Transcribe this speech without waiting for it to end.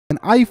an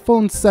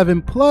iPhone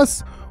 7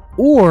 Plus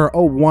or a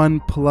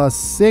OnePlus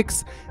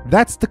 6?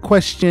 That's the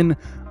question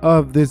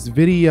of this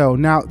video.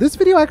 Now, this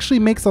video actually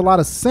makes a lot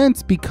of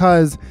sense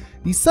because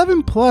the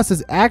 7 Plus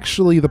is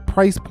actually the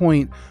price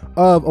point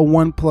of a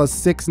OnePlus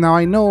 6. Now,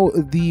 I know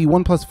the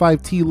OnePlus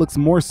 5T looks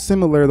more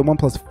similar, the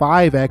OnePlus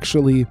 5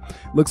 actually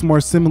looks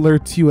more similar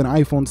to an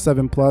iPhone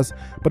 7 Plus,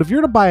 but if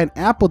you're to buy an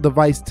Apple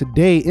device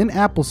today in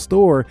Apple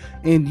Store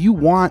and you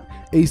want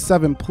a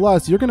 7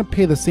 Plus, you're gonna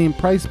pay the same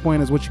price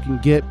point as what you can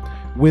get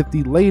with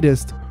the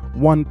latest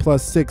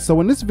OnePlus 6.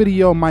 So in this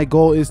video, my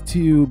goal is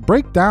to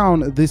break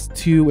down this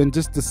two and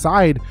just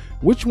decide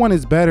which one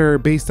is better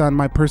based on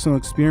my personal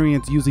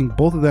experience using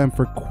both of them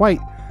for quite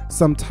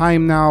some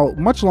time now,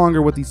 much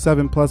longer with the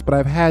 7 Plus, but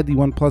I've had the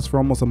OnePlus for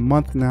almost a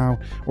month now,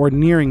 or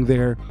nearing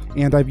there,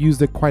 and I've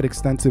used it quite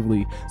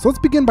extensively. So let's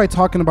begin by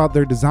talking about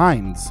their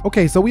designs.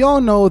 Okay, so we all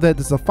know that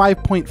this is a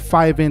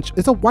 5.5 inch,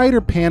 it's a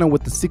wider panel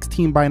with the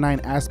 16:9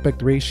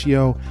 aspect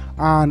ratio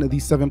on the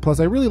 7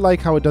 Plus. I really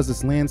like how it does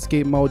this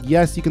landscape mode.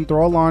 Yes, you can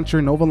throw a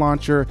launcher, Nova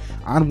launcher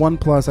on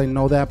OnePlus, I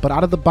know that, but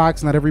out of the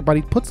box, not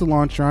everybody puts a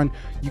launcher on.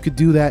 You could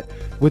do that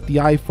with the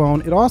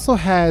iPhone. It also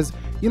has,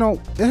 you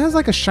know, it has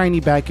like a shiny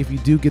back if you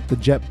do get the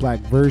jet black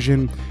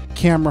version.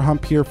 Camera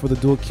hump here for the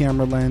dual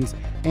camera lens,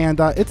 and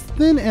it's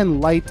thin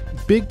and light,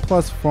 big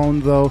plus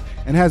phone though,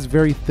 and has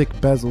very thick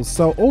bezels.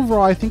 So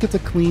overall, I think it's a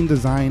clean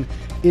design.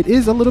 It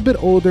is a little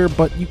bit older,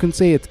 but you can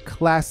say it's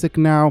classic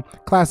now,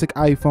 classic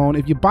iPhone.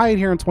 If you buy it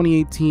here in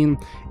 2018,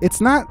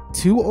 it's not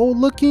too old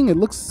looking. It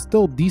looks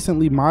still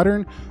decently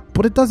modern,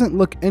 but it doesn't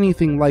look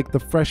anything like the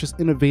freshest,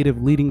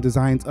 innovative leading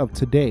designs of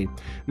today.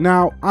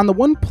 Now, on the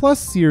OnePlus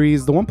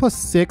series, the OnePlus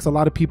 6, a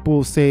lot of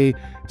people say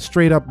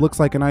straight up looks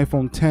like an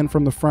iPhone 10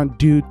 from the front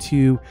due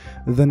to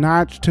the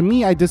notch. To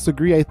me, I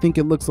disagree. I think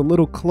it looks a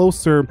little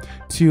closer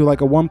to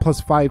like a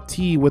OnePlus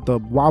 5T with the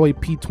Huawei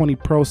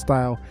P20 Pro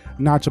style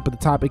notch up at the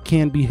top. It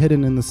can be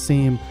hidden in the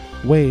same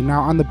way.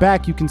 Now, on the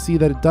back, you can see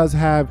that it does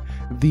have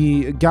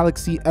the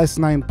Galaxy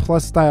S9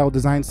 Plus style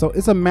design. So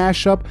it's a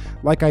mashup.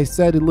 Like I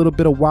said, a little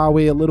bit of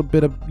Huawei, a little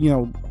bit of, you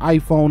know,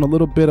 iPhone, a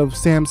little bit of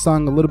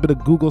Samsung, a little bit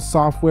of Google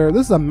software.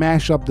 This is a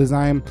mashup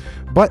design,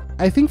 but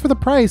I think for the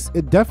price,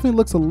 it definitely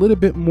looks a little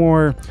bit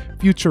more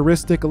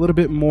futuristic, a little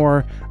bit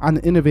more on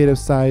the innovative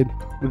side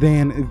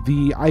than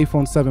the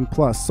iPhone 7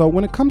 Plus. So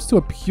when it comes to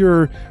a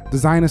pure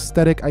design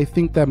aesthetic, I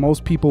think that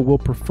most people will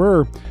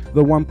prefer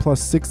the OnePlus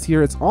 6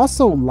 here. It's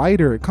also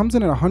lighter. It comes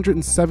in at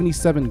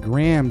 177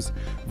 grams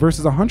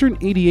versus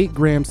 188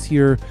 grams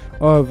here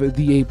of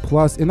the 8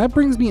 Plus. And that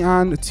brings me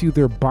on to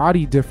their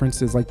body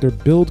differences, like their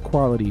build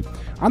quality.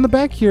 On the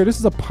back here, this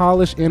is a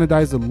polished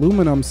anodized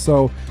aluminum,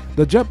 so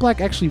the jet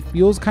black actually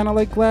feels kind of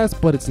like glass,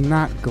 but it's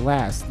not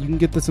glass. You can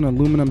get this in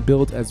aluminum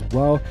build as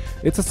well.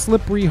 It's a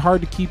slippery,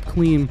 hard to keep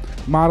clean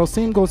model.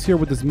 Same goes here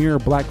with this mirror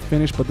black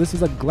finish, but this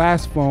is a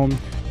glass phone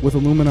with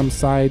aluminum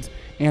sides,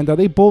 and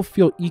they both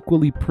feel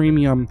equally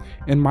premium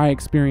in my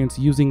experience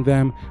using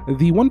them.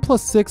 The OnePlus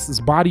 6's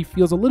body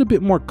feels a little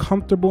bit more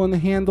comfortable in the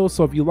handle,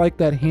 so if you like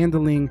that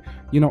handling,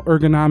 you know,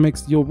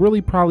 ergonomics, you'll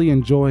really probably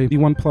enjoy the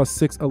OnePlus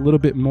 6 a little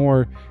bit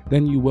more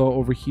than you will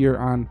over here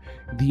on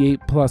the 8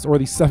 Plus or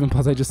the 7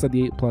 Plus. I just said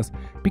the 8 Plus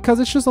because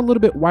it's just a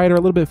little bit wider, a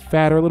little bit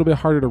fatter, a little bit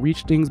harder to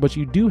reach things, but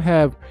you do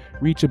have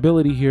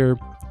reachability here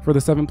for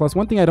the 7 Plus.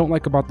 One thing I don't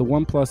like about the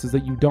OnePlus is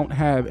that you don't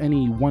have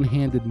any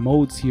one-handed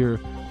modes here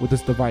with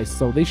this device.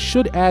 So they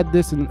should add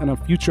this in a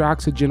future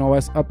Oxygen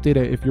OS update.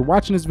 If you're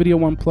watching this video,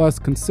 OnePlus,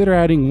 consider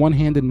adding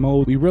one-handed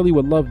mode. We really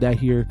would love that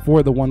here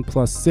for the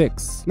OnePlus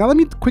 6. Now let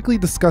me quickly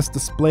discuss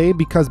display,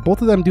 because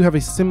both of them do have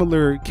a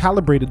similar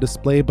calibrated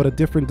display, but a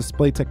different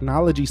display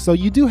technology. So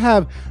you do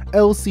have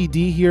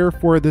LCD here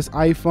for this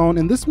iPhone,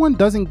 and this one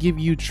doesn't give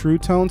you True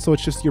Tone, so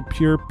it's just your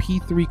pure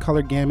P3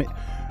 color gamut,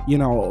 you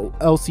know,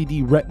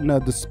 LCD Retina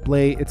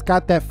display. It's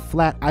got that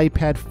flat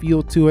iPad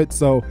feel to it,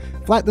 so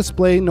flat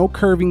display, no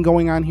curving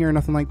going on here,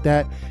 nothing like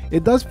that.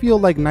 It does feel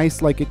like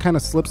nice, like it kind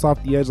of slips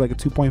off the edge like a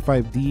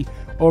 2.5D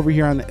over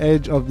here on the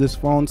edge of this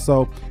phone.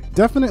 So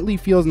definitely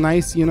feels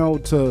nice, you know,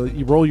 to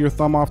roll your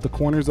thumb off the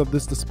corners of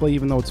this display.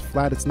 Even though it's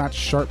flat, it's not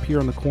sharp here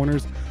on the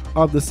corners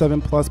of the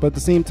 7 Plus, but at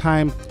the same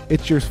time,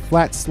 it's your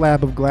flat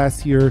slab of glass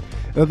here.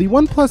 The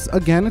OnePlus,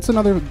 again, it's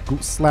another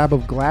slab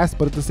of glass,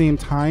 but at the same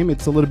time,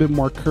 it's a little bit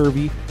more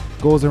curvy,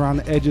 goes around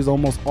the edges,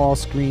 almost all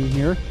screen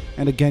here.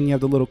 And again, you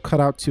have the little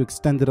cutout to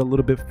extend it a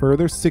little bit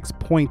further,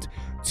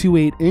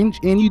 6.28 inch.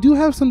 And you do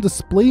have some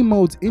display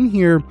modes in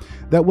here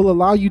that will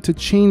allow you to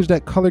change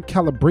that color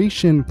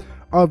calibration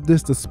of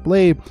this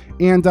display,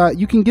 and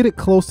you can get it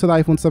close to the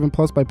iPhone 7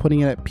 Plus by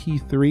putting it at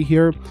P3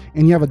 here,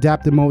 and you have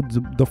adaptive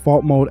mode,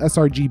 default mode,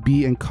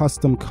 sRGB, and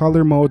custom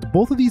color mode.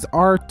 Both of these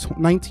are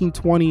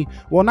 1920,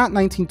 well, not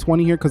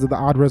 1920 here because of the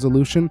odd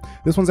resolution.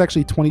 This one's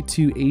actually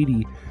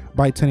 2280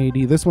 by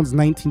 1080. This one's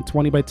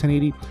 1920 by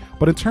 1080,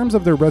 but in terms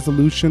of their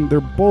resolution,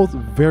 they're both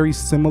very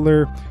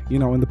similar, you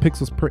know, in the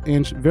pixels per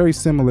inch, very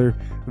similar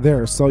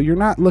there. So you're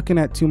not looking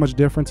at too much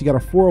difference. You got a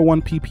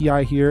 401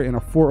 PPI here and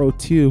a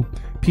 402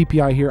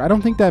 PPI here. I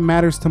don't think that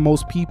matters to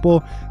most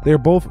people. They're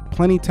both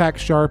plenty tack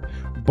sharp.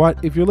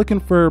 But if you're looking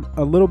for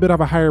a little bit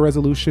of a higher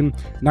resolution,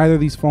 neither of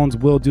these phones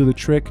will do the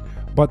trick,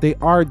 but they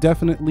are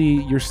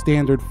definitely your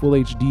standard full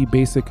HD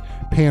basic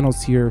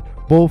panels here,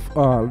 both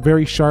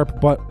very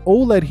sharp. But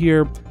OLED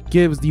here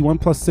gives the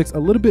OnePlus 6 a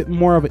little bit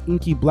more of an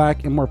inky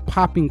black and more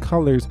popping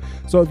colors.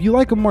 So if you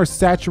like a more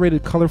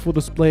saturated, colorful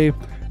display,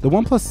 the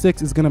OnePlus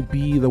 6 is gonna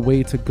be the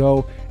way to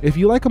go. If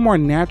you like a more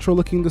natural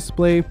looking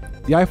display,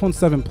 the iPhone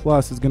 7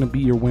 Plus is gonna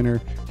be your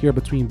winner here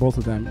between both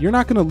of them. You're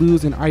not gonna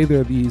lose in either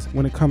of these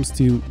when it comes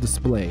to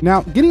display.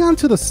 Now, getting on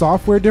to the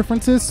software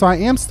differences. So I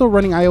am still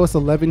running iOS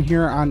 11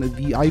 here on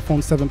the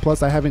iPhone 7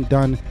 Plus. I haven't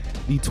done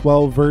the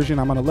 12 version.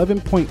 I'm on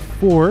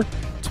 11.4.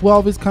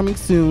 12 is coming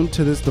soon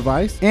to this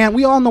device. And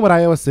we all know what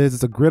iOS is.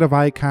 It's a grid of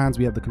icons.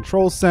 We have the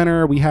control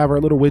center. We have our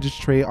little widgets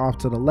tray off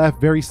to the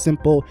left. Very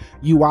simple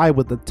UI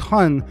with a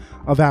ton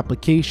of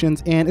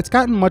applications. And it's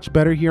gotten much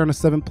better here on the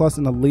 7 Plus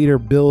in the later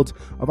builds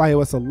of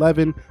iOS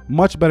 11.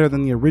 Much better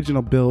than the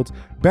original builds.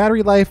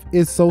 Battery life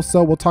is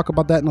so-so. We'll talk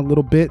about that in a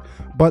little bit.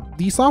 But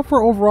the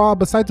software overall,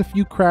 besides a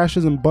few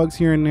crashes and bugs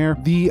here and there,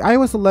 the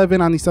iOS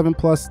 11 on the 7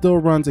 Plus still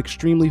runs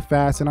extremely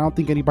fast. And I don't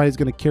think anybody's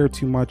going to care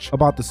too much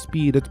about the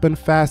speed. It's been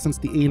fast since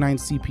the A9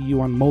 CPU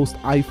on most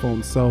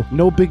iPhones, so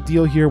no big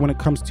deal here when it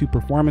comes to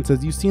performance.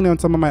 As you've seen on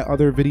some of my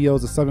other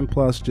videos, the 7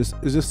 Plus is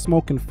just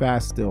smoking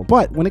fast still.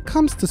 But when it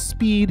comes to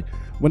speed,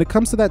 when it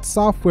comes to that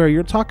software,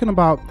 you're talking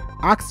about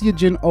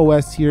Oxygen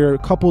OS here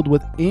coupled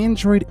with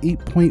Android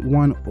 8.1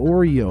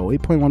 Oreo,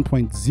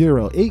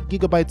 8.1.0, 8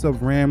 gigabytes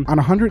of RAM on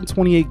a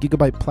 128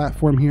 gigabyte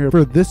platform here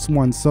for this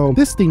one. So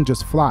this thing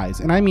just flies,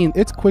 and I mean,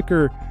 it's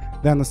quicker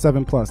than the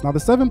 7 Plus. Now the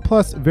 7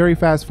 Plus, very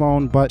fast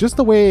phone, but just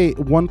the way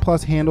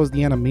OnePlus handles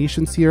the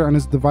animations here on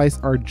this device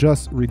are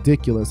just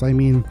ridiculous. I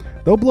mean,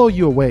 they'll blow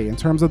you away in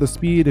terms of the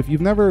speed. If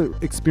you've never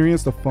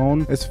experienced a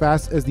phone as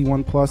fast as the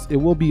OnePlus, it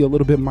will be a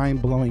little bit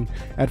mind-blowing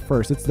at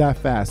first. It's that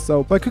fast.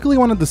 So I quickly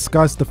want to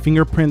discuss the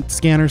fingerprint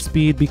scanner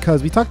speed,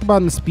 because we talked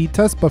about in the speed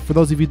test, but for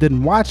those of you who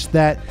didn't watch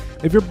that,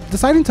 if you're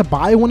deciding to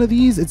buy one of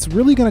these, it's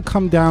really going to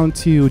come down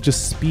to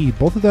just speed.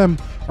 Both of them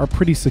are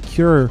pretty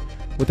secure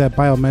with that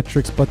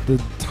biometrics, but the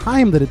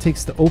time that it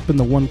takes to open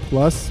the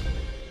OnePlus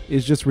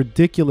is just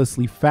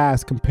ridiculously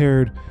fast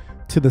compared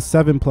to the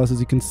 7 Plus. As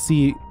you can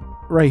see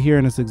right here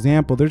in this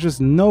example, there's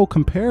just no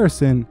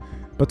comparison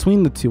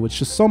between the two. It's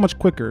just so much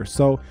quicker.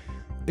 So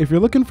if you're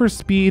looking for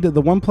speed,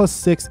 the OnePlus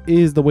 6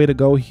 is the way to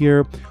go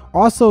here.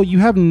 Also, you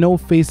have no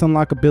face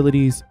unlock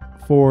abilities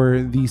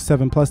for the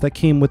 7 Plus that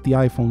came with the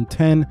iPhone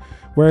 10,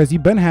 whereas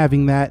you've been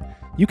having that.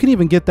 You can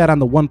even get that on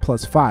the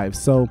OnePlus 5.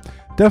 So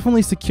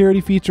definitely security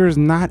features,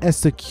 not as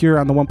secure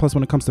on the OnePlus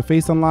when it comes to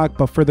face unlock,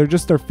 but for their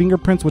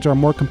fingerprints, which are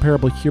more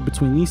comparable here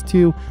between these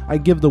two, I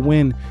give the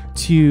win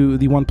to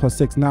the OnePlus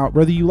 6. Now,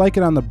 whether you like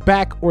it on the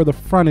back or the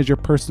front is your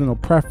personal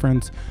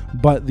preference,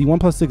 but the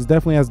OnePlus 6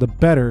 definitely has the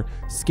better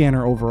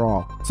scanner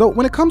overall. So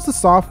when it comes to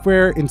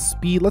software and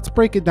speed, let's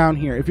break it down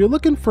here. If you're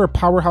looking for a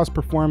powerhouse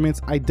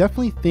performance, I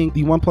definitely think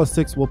the OnePlus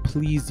 6 will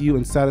please you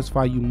and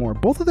satisfy you more.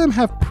 Both of them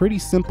have pretty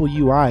simple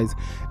UIs.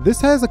 This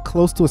has a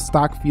close to a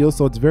stock feel,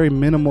 so it's very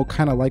minimal,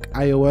 kind of like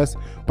iOS,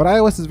 but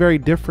iOS is very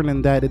different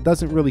in that it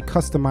doesn't really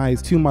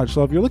customize too much.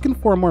 So if you're looking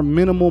for a more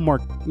minimal,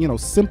 more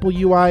simple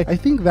UI, I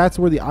think that's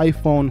where the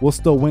iPhone will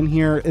still win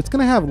here. It's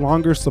going to have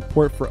longer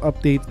support for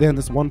updates than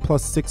this OnePlus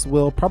 6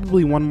 will,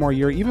 probably one more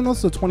year. Even though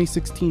it's a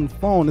 2016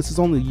 phone, this is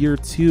only year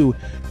 2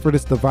 for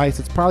this device.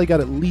 It's probably got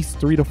at least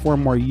 3 to 4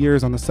 more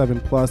years on the 7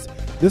 Plus.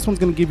 This one's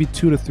going to give you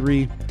 2 to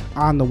 3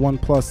 on the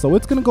OnePlus, so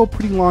it's going to go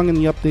pretty long in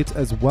the updates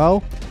as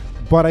well,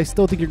 but I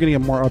still think you're going to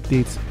get more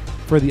updates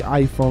for the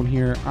iPhone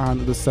here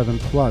on the 7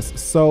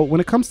 Plus. So when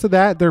it comes to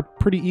that, they're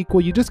pretty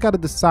equal. You just got to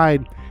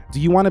decide,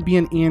 do you want to be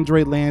in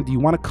Android land? Do you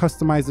want to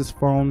customize this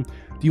phone?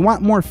 Do you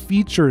want more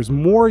features,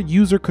 more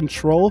user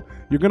control?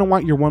 You're going to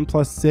want your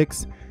OnePlus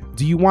 6.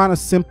 Do you want a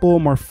simple,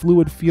 more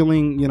fluid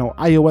feeling,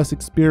 iOS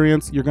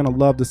experience? You're gonna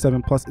love the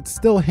 7 Plus. It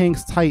still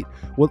hangs tight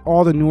with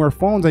all the newer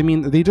phones. I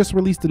mean, they just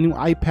released a new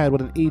iPad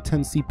with an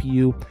A10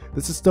 CPU.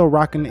 This is still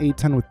rocking an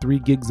A10 with 3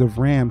 gigs of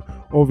RAM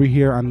over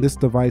here on this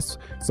device,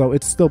 so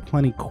it's still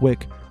plenty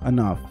quick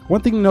enough.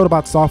 One thing to note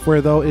about software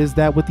though is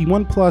that with the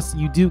OnePlus,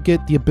 you do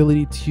get the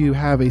ability to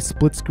have a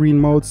split screen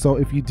mode. So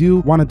if you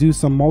do want to do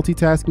some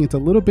multitasking, it's a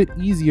little bit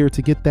easier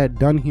to get that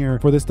done here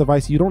for this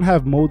device. You don't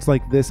have modes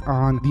like this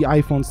on the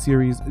iPhone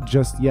series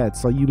just yet,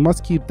 so you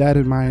must keep that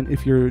in mind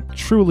if you're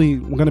truly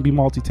going to be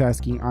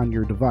multitasking on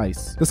your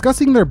device.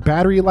 Discussing their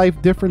battery life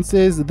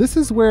differences, this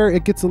is where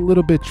it gets a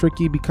little bit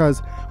tricky, because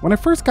when I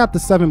first got the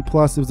 7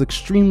 Plus, it was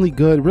extremely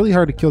good, really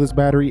hard to kill this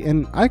battery,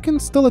 and I can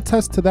still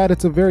attest to that.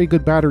 It's a very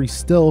good battery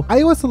still.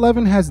 iOS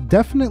 11 has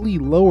definitely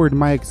lowered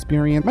my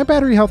experience. My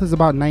battery health is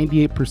about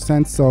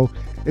 98%, so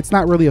it's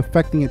not really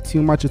affecting it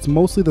too much. It's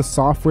mostly the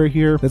software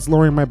here that's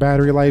lowering my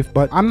battery life,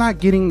 but I'm not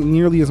getting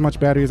nearly as much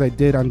battery as I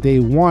did on day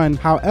 1.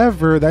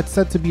 However, that's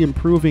set to be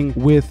improving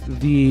with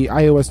the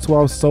iOS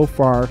 12 so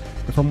far,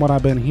 from what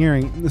I've been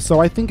hearing. So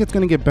I think it's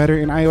going to get better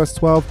in iOS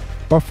 12.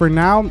 But for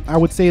now, I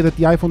would say that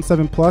the iPhone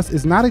 7 Plus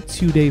is not a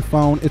 2-day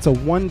phone. It's a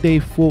 1-day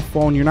full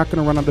phone. You're not going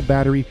to run out of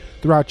battery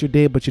throughout your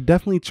day, but you're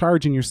definitely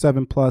charging your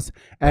 7 Plus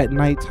at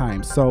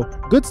nighttime. So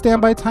good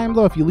standby time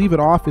though. If you leave it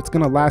off, it's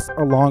gonna last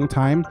a long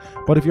time,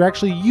 but if you're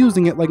actually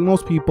using it like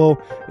most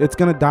people, it's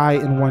gonna die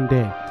in one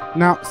day.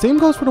 Now, same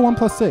goes for the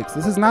OnePlus 6.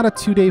 This is not a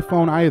 2-day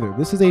phone either.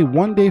 This is a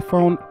 1-day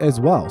phone as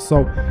well.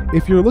 So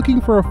if you're looking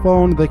for a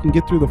phone that can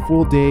get through the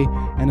full day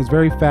and is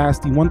very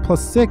fast, the OnePlus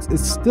 6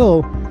 is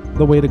still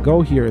the way to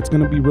go here. It's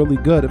going to be really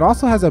good. It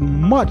also has a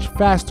much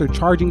faster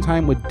charging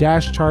time with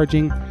dash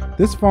charging.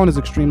 This phone is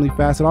extremely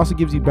fast. It also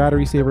gives you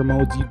battery saver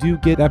modes. You do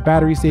get that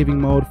battery saving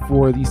mode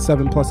for the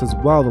 7 Plus as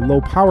well, the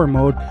low power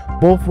mode.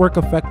 Both work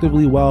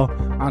effectively well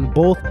on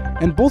both,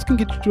 and both can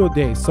get you through a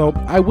day. So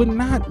I would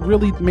not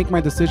really make my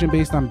decision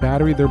based on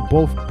battery. They're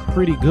both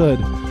pretty good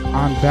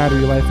on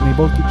battery life, and they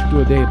both get you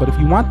through a day. But if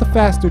you want the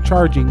faster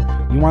charging,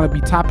 you want to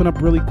be topping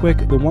up really quick,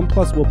 the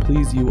OnePlus will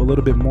please you a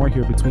little bit more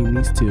here between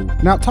these two.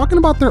 Now, talking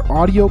about their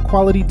audio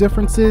quality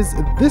differences,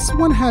 this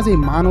one has a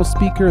mono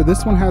speaker,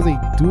 this one has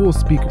a dual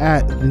speaker.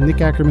 At Nick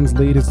Ackerman's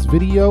latest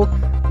video,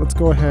 let's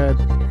go ahead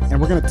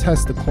and we're gonna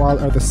test the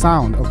quality or the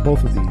sound of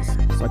both of these.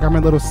 So I got my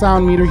little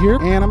sound meter here,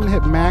 and I'm gonna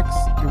hit max,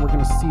 and we're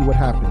gonna see what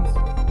happens.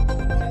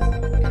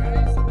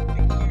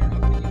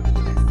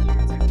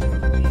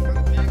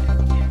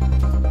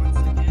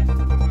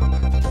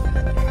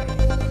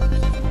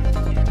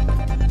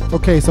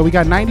 Okay, so we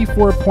got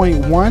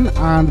 94.1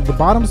 on the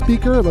bottom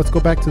speaker. Let's go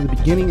back to the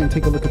beginning and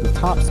take a look at the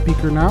top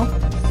speaker now.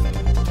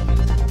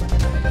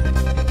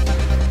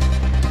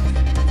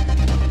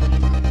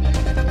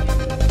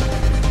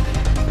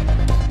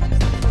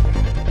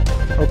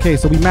 Okay,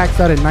 so we maxed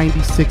out at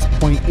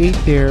 96.8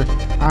 there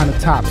on the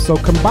top. So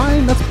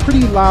combined, that's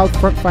pretty loud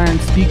front-firing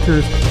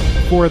speakers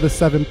for the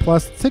 7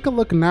 Plus. Let's take a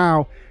look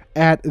now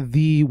at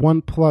the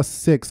OnePlus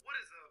 6. What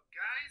is up,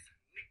 guys?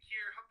 Nick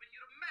here, helping you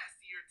to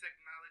master your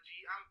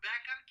technology. I'm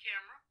back on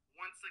camera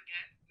once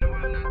again. No,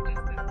 I'm not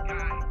just this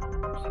guy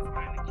who sits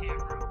behind the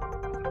camera.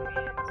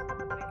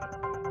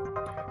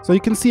 So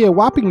you can see a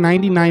whopping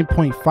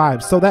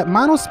 99.5. So that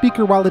mono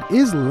speaker, while it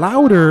is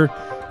louder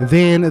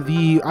than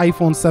the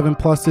iPhone 7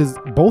 Pluses,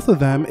 both of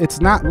them,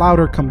 it's not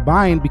louder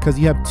combined because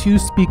you have two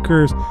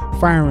speakers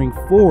firing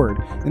forward,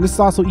 and this is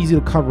also easy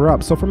to cover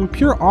up. So from a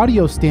pure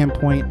audio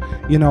standpoint,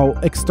 you know,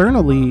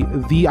 externally,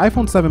 the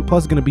iPhone 7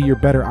 Plus is going to be your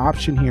better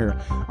option here.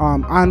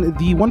 On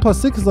the OnePlus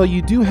 6 though,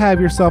 you do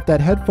have yourself that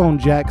headphone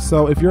jack,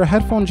 so if you're a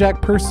headphone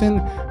jack person,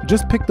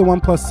 just pick the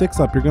OnePlus 6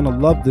 up. You're going to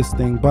love this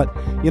thing. But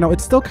you know, it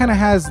still kind of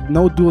has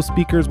no dual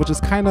speakers, which is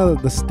kind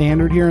of the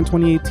standard here in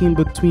 2018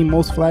 between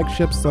most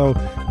flagships, so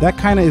that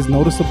kind of is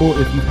noticeable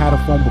if you've had a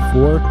phone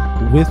before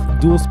with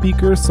dual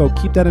speakers. So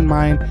keep that in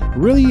mind.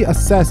 Really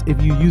assess if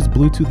you use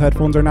Bluetooth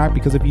headphones or not,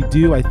 because if you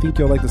do, I think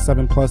you'll like the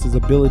 7 Plus's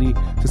ability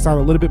to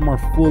sound a little bit more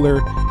fuller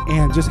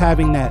and just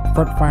having that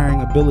front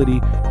firing ability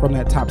from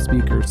that top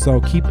speaker. So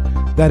keep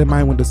that in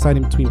mind when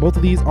deciding between both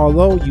of these,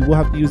 although you will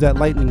have to use that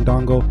lightning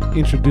dongle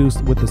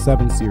introduced with the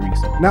 7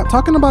 series. Now,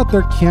 talking about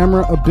their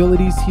camera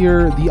abilities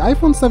here, the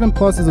iPhone 7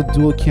 Plus is a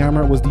dual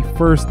camera. It was the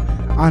first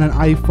on an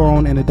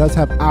iPhone, and it does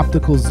have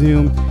optical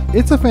zoom.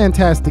 It's a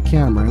fantastic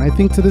camera, and I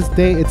think to this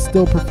day it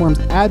still performs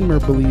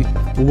admirably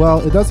well.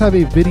 It does have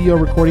a video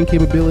recording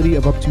capability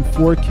of up to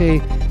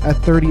 4K at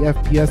 30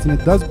 FPS, and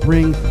it does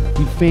bring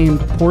the famed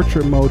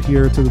portrait mode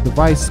here to the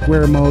device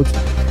square modes.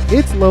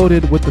 It's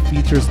loaded with the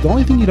features. The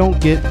only thing you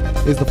don't get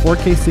is the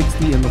 4K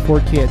 60 and the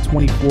 4K at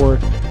 24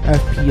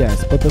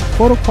 FPS, but the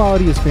photo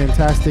quality is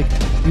fantastic.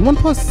 The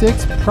OnePlus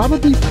 6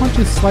 probably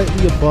punches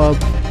slightly above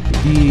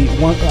the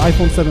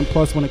iPhone 7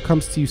 Plus when it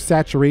comes to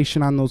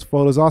saturation on those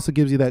photos. Also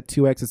gives you that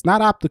 2x. It's not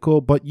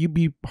optical, but you'd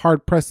be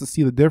hard pressed to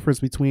see the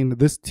difference between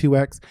this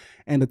 2x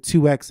and the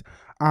 2x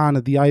on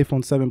the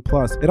iPhone 7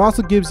 Plus. It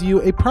also gives you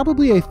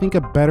probably, I think,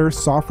 a better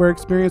software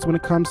experience when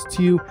it comes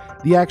to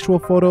the actual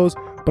photos.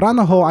 But on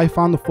the whole, I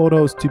found the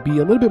photos to be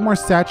a little bit more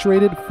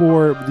saturated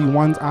for the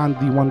ones on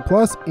the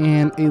OnePlus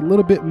and a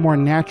little bit more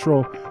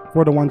natural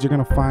for the ones you're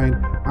gonna find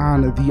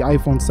on the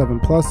iPhone 7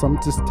 Plus. So I'm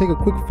just take a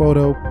quick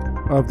photo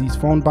of these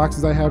phone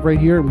boxes I have right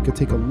here, and we can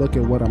take a look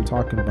at what I'm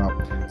talking about.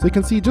 So you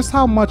can see just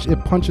how much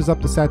it punches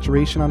up the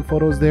saturation on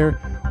photos there,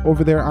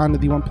 over there on the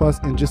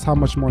OnePlus, and just how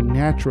much more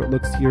natural it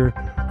looks here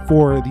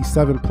for the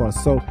 7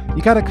 Plus. So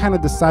you gotta kind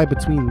of decide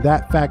between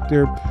that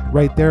factor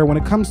right there. When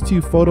it comes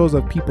to photos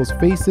of people's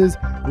faces,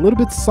 a little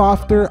bit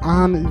softer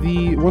on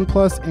the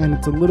OnePlus, and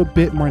it's a little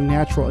bit more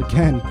natural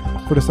again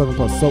for the 7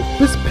 Plus. So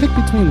just pick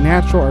between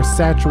natural or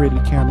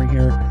saturated camera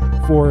here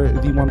for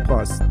the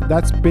OnePlus.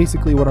 That's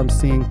basically what I'm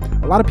seeing.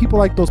 A lot of people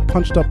like those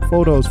punched up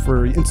photos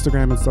for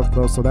Instagram and stuff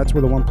though, so that's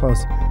where the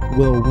OnePlus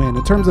will win.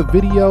 In terms of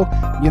video,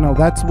 you know,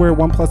 that's where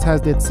OnePlus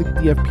has that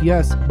 60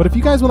 FPS. But if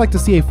you guys would like to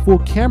see a full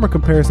camera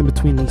comparison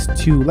between these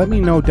two, let me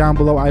know down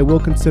below. I will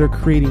consider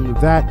creating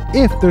that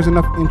if there's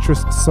enough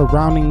interest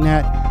surrounding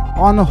that.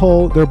 On the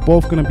whole, they're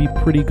both going to be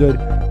pretty good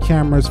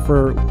cameras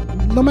for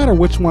no matter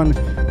which one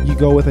you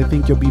go with, I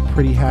think you'll be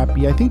pretty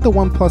happy. I think the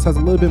OnePlus has a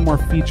little bit more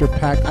feature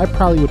packed. I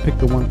probably would pick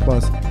the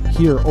OnePlus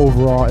here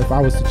overall if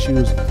I was to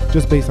choose,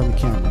 just based on the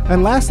camera.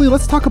 And lastly,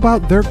 let's talk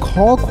about their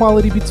call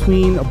quality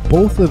between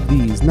both of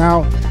these.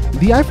 Now,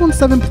 the iPhone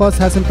 7 Plus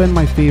hasn't been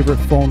my favorite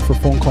phone for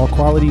phone call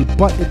quality,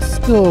 but it's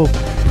still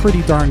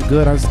pretty darn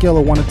good. On a scale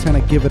of 1 to 10, I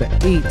give it an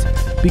 8,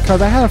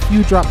 because I had a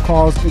few drop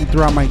calls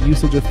throughout my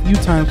usage. A few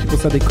times people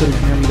said they couldn't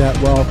hear me that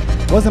well.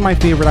 Wasn't my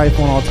favorite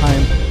iPhone all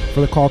time for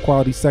the call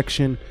quality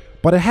section,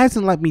 but it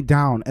hasn't let me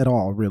down at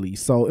all, really.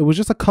 So it was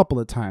just a couple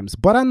of times.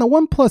 But on the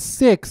OnePlus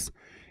 6,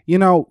 you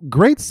know,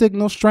 great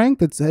signal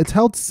strength. It's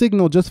held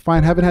signal just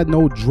fine. Haven't had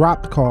no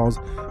dropped calls,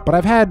 but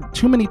I've had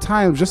too many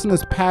times just in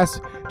this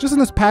past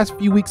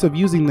few weeks of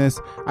using this,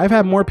 I've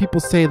had more people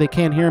say they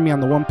can't hear me on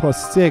the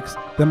OnePlus 6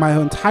 than my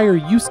entire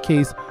use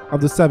case of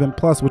the 7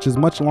 Plus, which is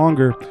much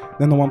longer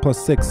than the OnePlus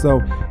 6.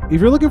 So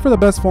if you're looking for the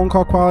best phone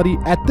call quality,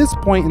 at this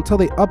point, until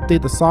they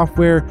update the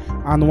software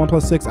on the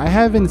OnePlus 6, I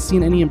haven't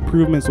seen any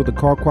improvements with the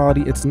call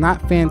quality. It's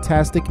not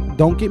fantastic.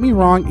 Don't get me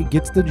wrong, it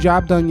gets the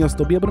job done. You'll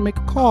still be able to make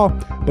a call,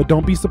 but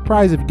don't be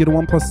surprised if you get a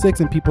OnePlus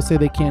 6 and people say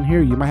they can't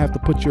hear you. You might have to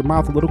put your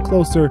mouth a little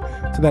closer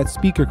to that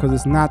speaker, because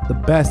it's not the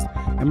best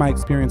in my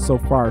experience so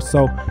far.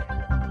 So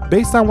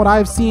based on what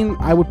I've seen,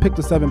 I would pick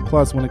the 7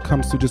 Plus when it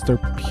comes to just their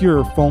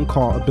pure phone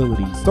call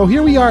abilities. So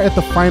here we are at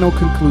the final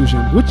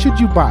conclusion. Which should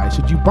you buy?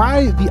 Should you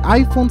buy the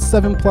iPhone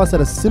 7 Plus at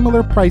a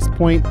similar price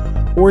point,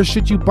 or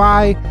should you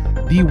buy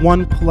the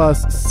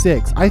OnePlus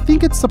 6? I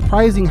think it's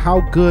surprising how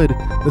good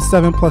the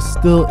 7 Plus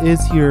still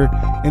is here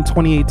in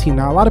 2018.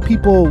 Now, a lot of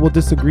people will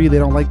disagree. They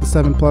don't like the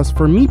 7 Plus.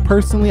 For me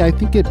personally, I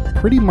think it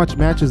pretty much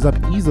matches up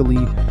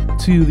easily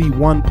to the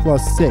OnePlus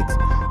 6.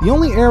 The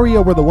only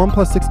area where the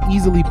OnePlus 6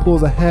 easily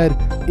pulls ahead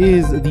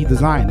is the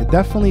design. It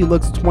definitely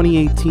looks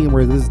 2018,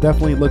 where this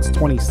definitely looks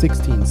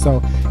 2016.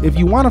 So if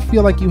you want to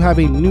feel like you have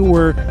a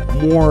newer,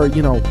 more,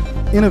 you know,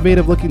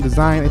 innovative looking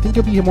design, I think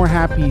you'll be more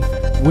happy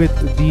with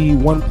the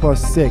OnePlus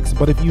 6.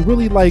 But if you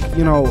really like,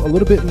 you know, a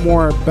little bit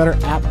more better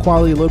app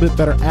quality, a little bit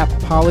better app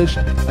polish,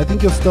 I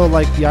think you'll still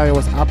like the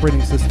iOS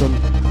operating system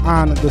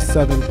on the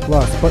 7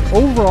 Plus. But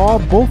overall,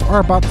 both are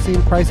about the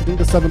same price. I think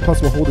the 7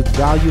 Plus will hold its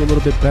value a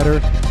little bit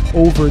better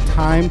over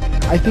time.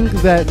 I think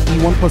that the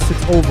OnePlus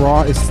 6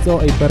 overall is still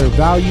a better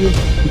value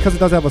because it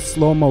does have a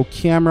slow-mo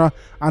camera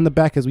on the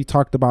back, as we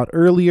talked about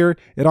earlier.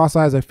 It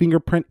also has a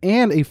fingerprint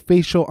and a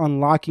facial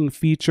unlocking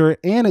feature,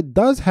 and it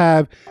does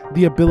have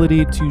the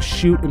ability to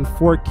shoot in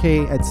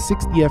 4K at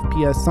 60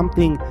 FPS,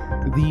 something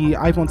the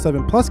iPhone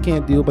 7 Plus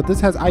can't do. But this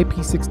has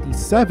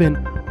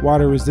IP67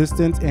 water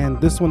resistance, and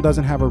this one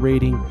doesn't have a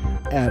rating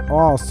at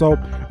all. So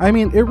I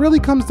mean, it really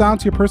comes down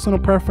to your personal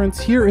preference.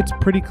 Here it's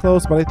pretty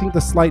close, but I think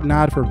the slight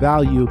nod for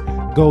value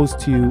goes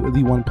to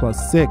the OnePlus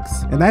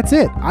 6. And that's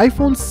it.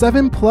 iPhone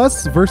 7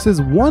 Plus versus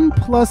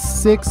OnePlus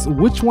 6.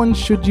 Which one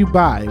should you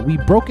buy? We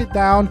broke it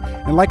down,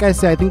 and like I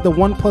said, I think the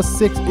OnePlus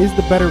 6 is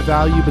the better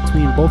value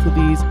between both of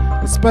these,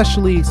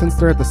 especially since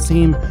they're at the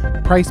same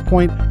price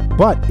point.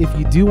 But if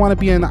you do want to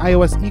be in the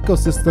iOS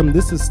ecosystem,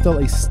 this is still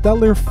a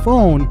stellar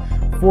phone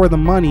for the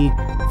money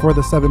for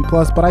the 7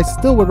 Plus. But I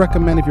still would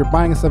recommend, if you're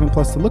buying a 7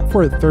 Plus, to look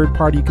for a third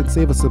party. You can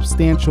save a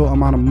substantial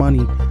amount of money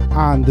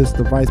on this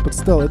device, but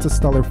still, it's a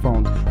stellar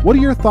phone. What are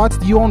your thoughts?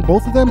 Do you own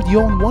both of them? Do you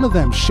own one of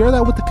them? Share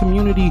that with the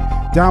community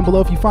down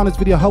below. If you found this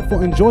video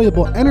helpful,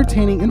 enjoyable,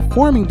 entertaining,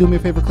 informing, do me a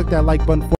favor, click that like button.